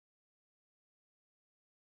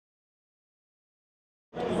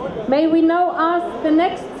May we now ask the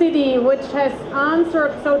next city which has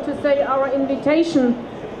answered, so to say, our invitation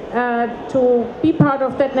to be part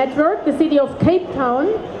of that network, the city of Cape Town,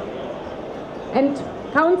 and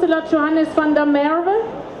Councillor Johannes van der Merwe,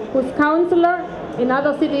 who's councillor in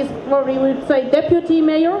other cities where we would say deputy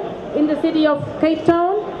mayor in the city of Cape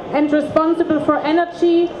Town and responsible for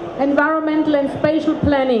energy, environmental and spatial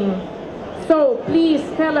planning. So please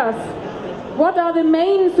tell us, what are the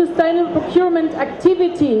main sustainable procurement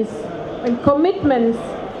activities and commitments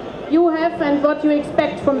you have and what you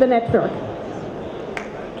expect from the network?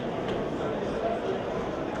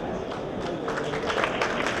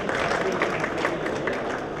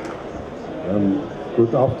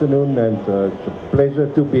 Good afternoon, and it's a pleasure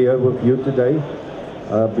to be here with you today.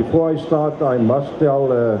 Before I start, I must tell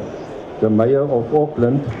the Mayor of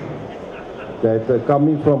Auckland that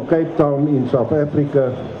coming from Cape Town in South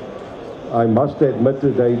Africa, I must admit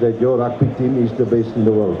today that your rugby team is the best in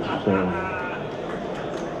the world. So,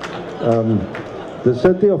 the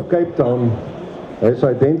city of Cape Town has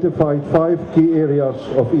identified 5 key areas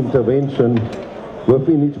of intervention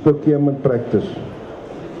within its procurement practice.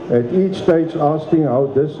 At each stage asking how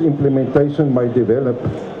this implementation might develop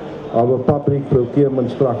our public procurement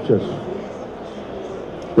structures.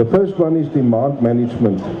 The first one is demand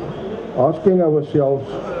management, asking ourselves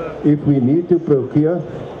if we need to procure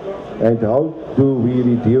and how do we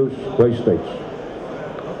reduce wastage.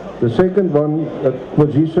 The second one,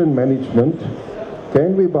 acquisition management.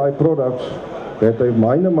 Can we buy products that have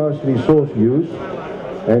minimized resource use,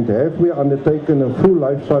 and have we undertaken a full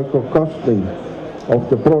life cycle costing of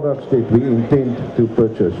the products that we intend to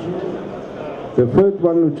purchase? The third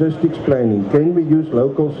one, logistics planning. Can we use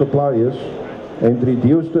local suppliers and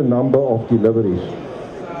reduce the number of deliveries?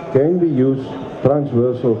 Can we use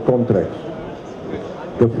transversal contracts?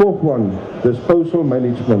 The fourth one, disposal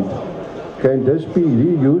management. Can this be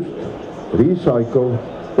reused, recycled,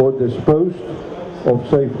 or disposed of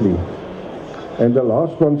safely? And the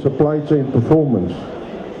last one, supply chain performance.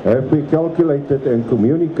 Have we calculated and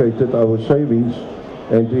communicated our savings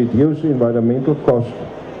and reduced environmental costs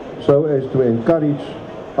so as to encourage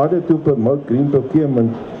others to promote green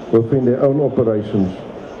procurement within their own operations?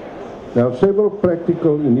 Now, several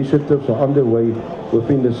practical initiatives are underway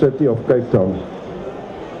within the city of Cape Town.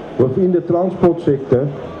 Within the transport sector,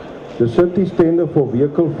 the city's tender for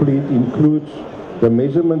vehicle fleet includes the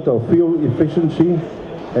measurement of fuel efficiency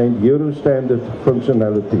and Euro standard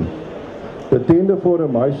functionality. The tender for the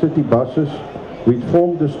My City buses, which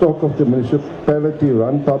form the stock of the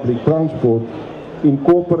municipality-run public transport,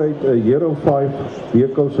 incorporate a Euro 5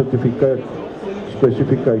 vehicle certificate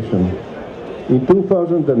specification. In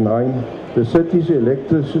 2009, the city's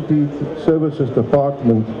electricity services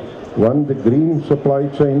department won the Green Supply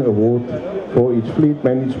Chain Award for its fleet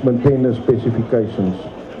management tender specifications.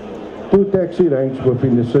 2 taxi ranks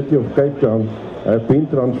within the city of Cape Town have been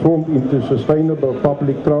transformed into sustainable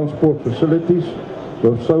public transport facilities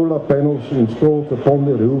with solar panels installed upon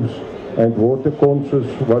the roofs and water-conscious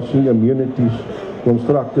washing amenities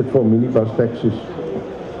constructed for minibus taxis.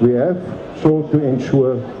 We have sought to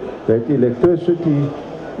ensure that electricity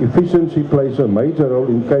efficiency plays a major role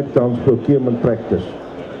in Cape Town's procurement practice,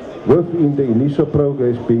 within the initial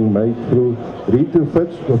progress being made through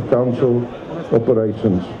retrofits with council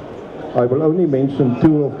operations. I will only mention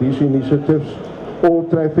 2 of these initiatives. All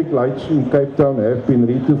traffic lights in Cape Town have been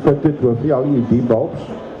retrofitted with LED bulbs.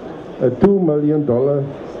 A $2 million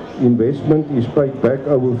investment is paid back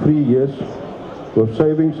over 3 years, with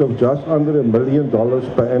savings of just under $1 million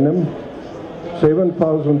per annum,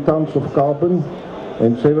 7,000 tons of carbon,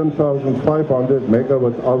 and 7,500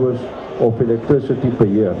 megawatt hours of electricity per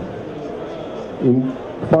year.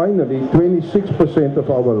 Finally, 26% of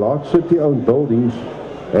our large city-owned buildings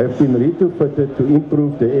have been retrofitted to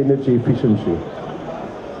improve their energy efficiency.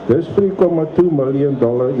 This $3.2 million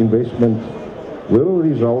investment will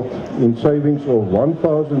result in savings of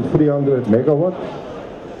 1,300 megawatts,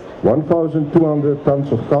 1,200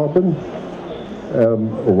 tons of carbon,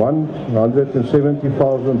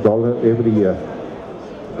 $170,000 every year.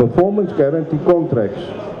 Performance guarantee contracts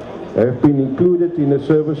have been included in the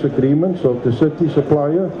service agreements of the city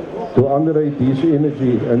supplier to underwrite these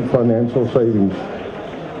energy and financial savings.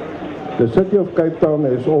 The City of Cape Town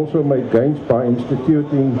has also made gains by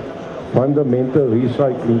instituting fundamental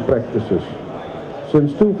recycling practices.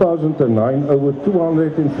 Since 2009, over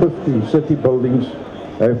 250 city buildings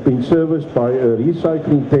have been serviced by a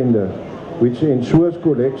recycling tender, which ensures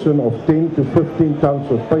collection of 10 to 15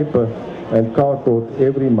 tons of paper and cardboard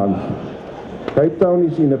every month. Cape Town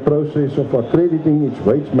is in the process of accrediting its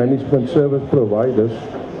waste management service providers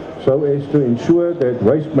so as to ensure that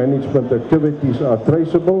waste management activities are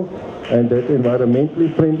traceable and that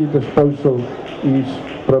environmentally friendly disposal is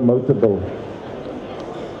promotable.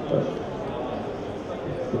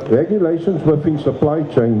 Regulations within supply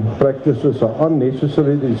chain practices are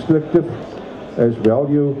unnecessarily restrictive, as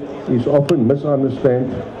value is often misunderstood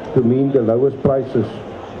to mean the lowest prices.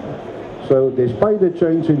 So despite the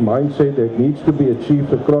change in mindset that needs to be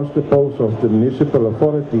achieved across the poles of the municipal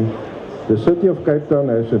authority, the City of Cape Town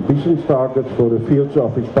has ambitious targets for the fields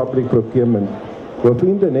of its public procurement.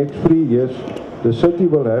 Within the next 3 years, the City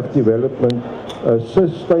will have developed a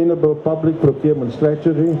sustainable public procurement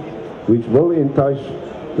strategy which will entice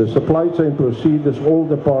the supply chain procedures all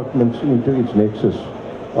departments into its nexus.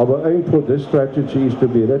 Our aim for this strategy is to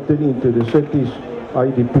be written into the City's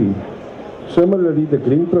IDP. Similarly, the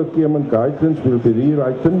Green Procurement Guidelines will be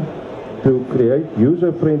rewritten to create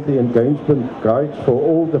user-friendly engagement guides for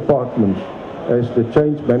all departments as the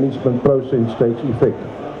change management process takes effect.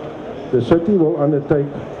 The City will undertake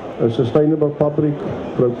a sustainable public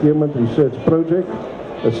procurement research project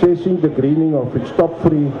assessing the greening of its top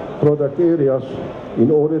 3 product areas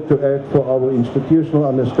in order to add for our institutional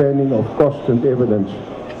understanding of cost and evidence.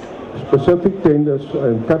 Specific tenders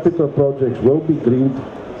and capital projects will be greened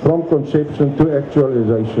from conception to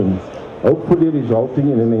actualization, hopefully resulting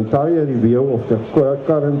in an entire review of the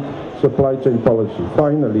current supply chain policy.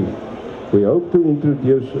 Finally, we hope to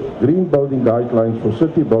introduce green building guidelines for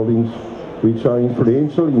city buildings which are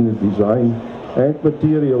influential in the design and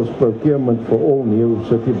materials procurement for all new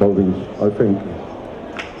city buildings. I thank you.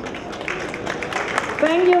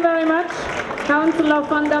 Thank you very much, Councillor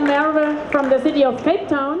van der Merwe from the City of Cape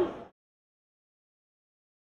Town.